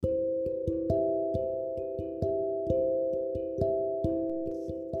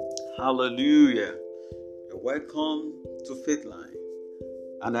Hallelujah. Welcome to Faith Line.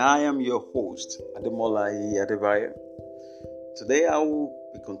 And I am your host, Ademola Adebaya. Today I will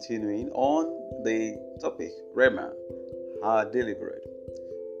be continuing on the topic, RHEMA, our daily bread.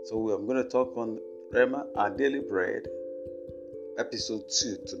 So I'm going to talk on RHEMA, our daily bread, episode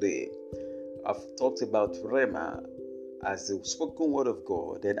 2 today. I've talked about RHEMA as the spoken word of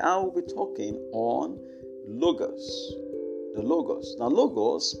God. Then I will be talking on Logos. The Logos. Now,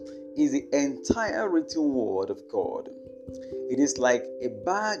 Logos is the entire written word of God. It is like a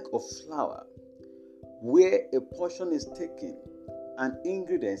bag of flour where a portion is taken and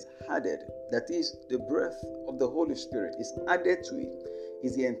ingredients added. That is, the breath of the Holy Spirit is added to it.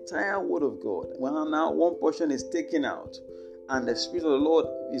 It's the entire word of God. Well, now one portion is taken out, and the Spirit of the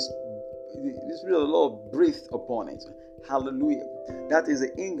Lord breathed upon it. Hallelujah. That is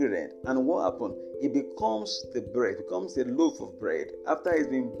the ingredient. And what happened? It becomes the bread, becomes a loaf of bread after it's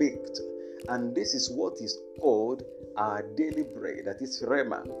been baked. And this is what is called our daily bread. That is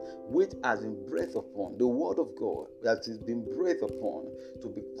RHEMA, which has been breathed upon, the word of God that has been breathed upon to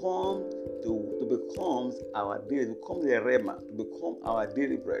become our daily, to become the RHEMA, to become our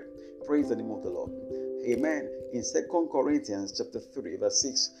daily bread. Praise the name of the Lord. Amen. In 2 Corinthians chapter 3, verse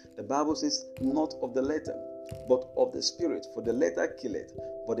 6, the Bible says, not of the letter, but of the Spirit, for the letter killeth,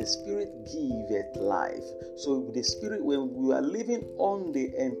 but the Spirit giveth life. So the Spirit, when we are living on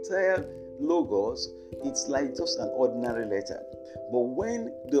the entire Logos, it's like just an ordinary letter. But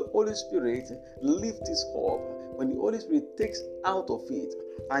when the Holy Spirit lifts his up, when the Holy Spirit takes out of it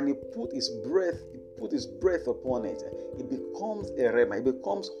and he put his breath upon it, it becomes a RHEMA. It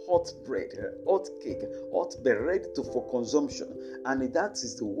becomes hot bread, hot cake, hot bread ready for consumption. And that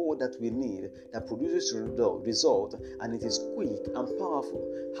is the word that we need that produces result, and it is quick and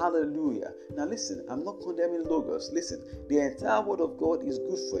powerful. Hallelujah. Now listen, I'm not condemning Logos. Listen, the entire word of God is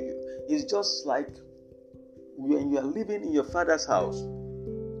good for you. It's just like when you are living in your father's house,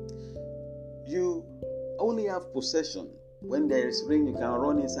 you only have possession. When there is rain, you can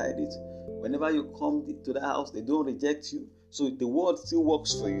run inside it. Whenever you come to the house, they don't reject you. So the word still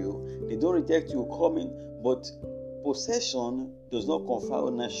works for you. They don't reject you coming, but possession does not confer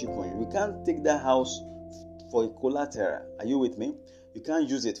ownership on you. You can't take that house for a collateral. Are you with me? You can't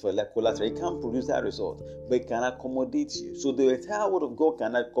use it for like collateral. It can't produce that result, but it can accommodate you. So the entire word of God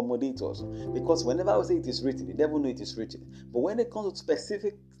can accommodate us. Because whenever we say it is written, the devil knows it is written. But when it comes to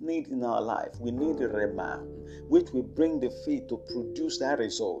specific need in our life, we need a RHEMA, which will bring the faith to produce that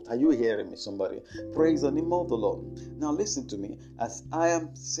result. Are you hearing me, somebody? Praise the name of the Lord. Now listen to me as I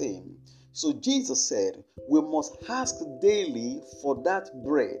am saying. So Jesus said, we must ask daily for that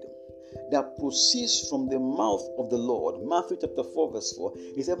bread that proceeds from the mouth of the Lord. Matthew chapter 4 verse 4.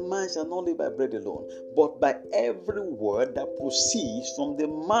 He said, man shall not live by bread alone, but by every word that proceeds from the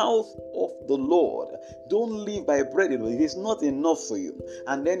mouth of the Lord. Don't live by bread alone. It is not enough for you.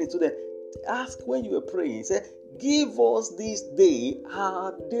 And then he told them, ask when you are praying. He said, give us this day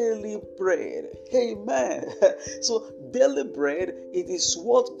our daily bread. Amen. So daily bread, it is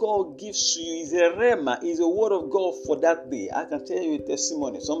what God gives to you. It's a RHEMA, is a word of God for that day. I can tell you a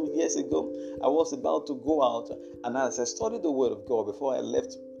testimony. Some years ago, I was about to go out, and as I studied the word of God before I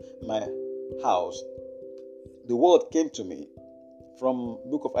left my house, the word came to me from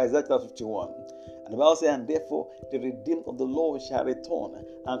the book of Isaiah 51. And the Bible says, and therefore the redeemed of the Lord shall return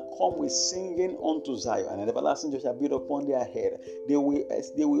and come with singing unto Zion, and an everlasting joy shall be upon their head. They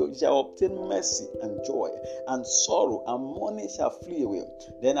shall obtain mercy and joy, and sorrow and mourning shall flee away.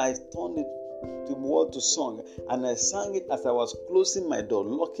 Then I turned it to word to song, and I sang it as I was closing my door,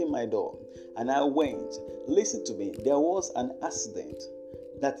 locking my door. And I went. Listen to me. There was an accident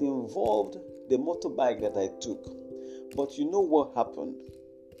that involved the motorbike that I took. But you know what happened?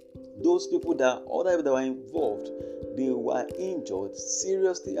 Those people that were involved, they were injured,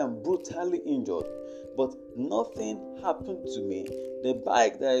 seriously and brutally injured. But nothing happened to me. The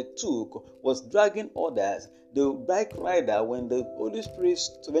bike that I took was dragging others. The bike rider, when the Holy Spirit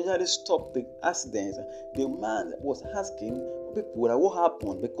eventually stopped the accident, the man was asking people what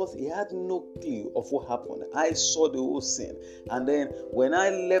happened, because he had no clue of what happened. I saw the whole scene. And then when I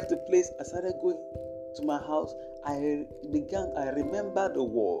left the place, I started going to my house. I remember the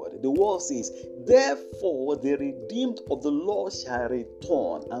word. The word says, therefore the redeemed of the Lord shall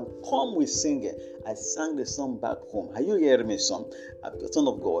return and come with singing. I sang the song back home. Are you hearing me, son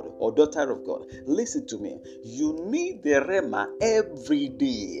of God or daughter of God? Listen to me. You need the RHEMA every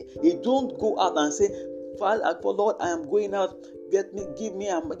day. You don't go out and say, Father, Lord, I am going out. give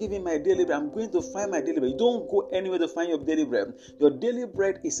me my daily bread. I'm going to find my daily bread. You don't go anywhere to find your daily bread. Your daily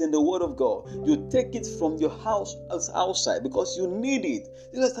bread is in the Word of God. You take it from your house outside because you need it.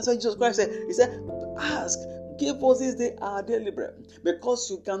 That's what Jesus Christ said. He said, ask, give us this day our daily bread, because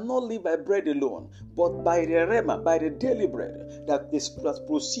you cannot live by bread alone, but by the RHEMA, by the daily bread that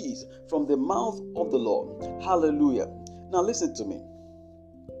proceeds from the mouth of the Lord. Hallelujah. Now listen to me.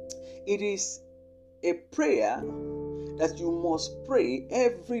 It is a prayer that you must pray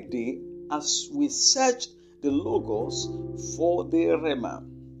every day as we search the Logos for the RHEMA.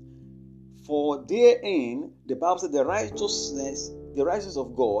 For therein, the Bible says, the righteousness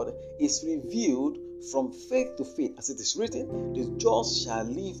of God is revealed from faith to faith, as it is written, the just shall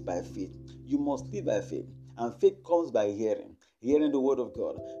live by faith. You must live by faith, and faith comes by hearing the word of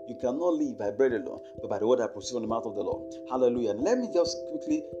God. You cannot live by bread alone, but by the word that proceeds from the mouth of the Lord. Hallelujah. And let me just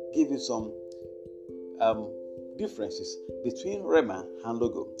quickly give you some differences between RHEMA and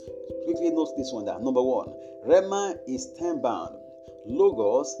Logo. Quickly note this one down. Number one, RHEMA is time-bound.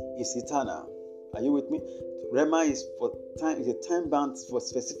 Logos is eternal. Are you with me? RHEMA is for time, is a time-bound for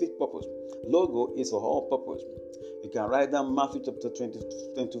specific purpose. Logo is for all purpose. You can write down Matthew chapter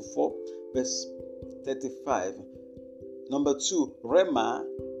 24, verse 35. Number two, RHEMA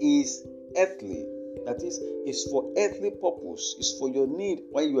is earthly. That is for earthly purpose. It's for your need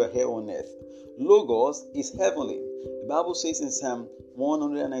while you are here on earth. Logos is heavenly. The Bible says in Psalm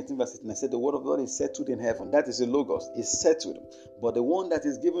 119 verse 18, I said the word of God is settled in heaven. That is the Logos, is settled. But the one that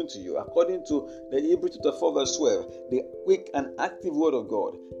is given to you, according to the Hebrews chapter 4 verse 12, the quick and active word of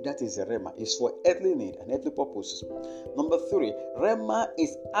God, that is the RHEMA. It's for earthly need and earthly purposes. Number three, RHEMA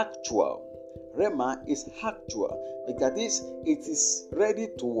is actual. RHEMA is actual. That is, it is ready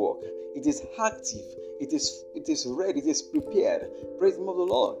to work. It is active. It is ready. It is prepared. Praise the name of the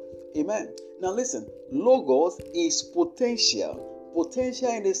Lord. Amen. Now listen, Logos is potential. Potential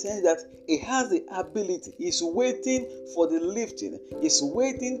in the sense that it has the ability. It's waiting for the lifting. It's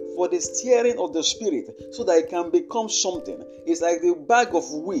waiting for the steering of the spirit so that it can become something. It's like the bag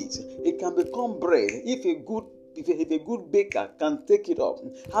of wheat. It can become bread if a good baker can take it up.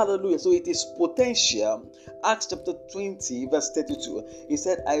 Hallelujah. So it is potential. Acts chapter 20 verse 32. He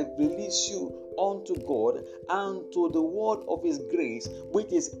said, I release you unto God and to the word of his grace,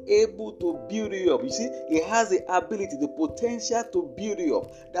 which is able to build you up. You see, it has the ability, the potential to build you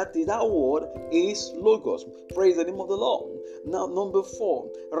up. That word is Logos. Praise the name of the Lord. Now, number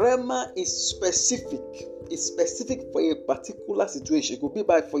four, RHEMA is specific. It's specific for a particular situation. It could be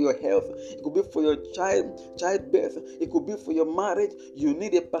for your health. It could be for your childbirth. It could be for your marriage. You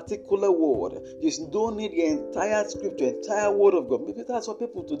need a particular word. You don't need the entire scripture, entire word of God. Maybe that's what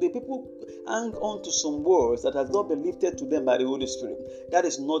people today, people hang on to some words that has not been lifted to them by the Holy Spirit. That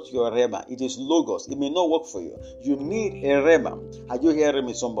is not your RHEMA. It is Logos. It may not work for you. You need a RHEMA. Are you hearing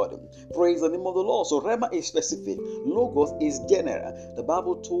me, somebody? Praise the name of the Lord. So RHEMA is specific. Logos is general. The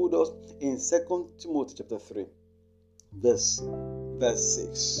Bible told us in 2 Timothy chapter 3, verse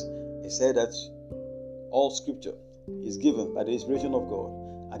 6. It said that all scripture is given by the inspiration of God.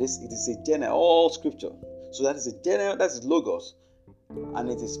 And it is a general, all scripture. So that is a general, that is Logos. And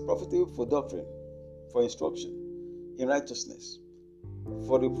it is profitable for doctrine, for instruction, in righteousness,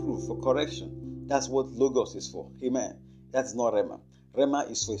 for reproof, for correction. That's what Logos is for. Amen. That's not RHEMA.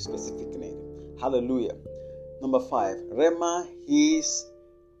 RHEMA is for a specific need. Hallelujah. Number 5. RHEMA is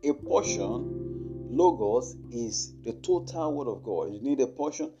a portion. Logos is the total word of God. You need a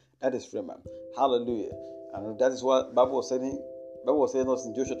portion, that is RHEMA. Hallelujah. And that is what Bible was saying us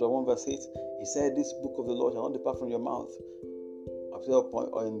in Joshua 1 verse 8. He said, this book of the Lord shall not depart from your mouth,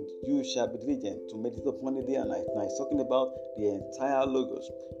 and you shall be diligent to meditate upon it day and night. Now he's talking about the entire Logos.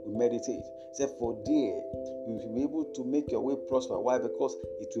 We meditate. He said, for there you will be able to make your way prosper. Why? Because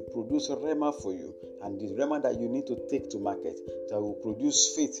it will produce a RHEMA for you, and the RHEMA that you need to take to market that will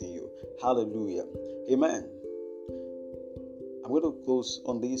produce faith in you. Hallelujah. Amen. I'm going to close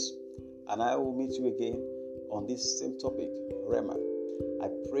on this, and I will meet you again on this same topic, RHEMA. I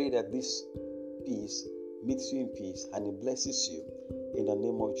pray that this peace meets you in peace and it blesses you in the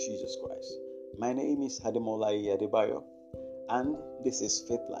name of Jesus Christ. My name is Ademola Adebayo, and this is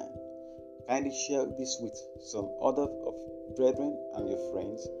Faithline. Kindly share this with some other of brethren and your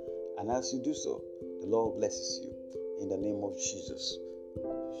friends, and as you do so, the Lord blesses you in the name of Jesus.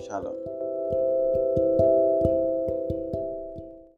 Shalom.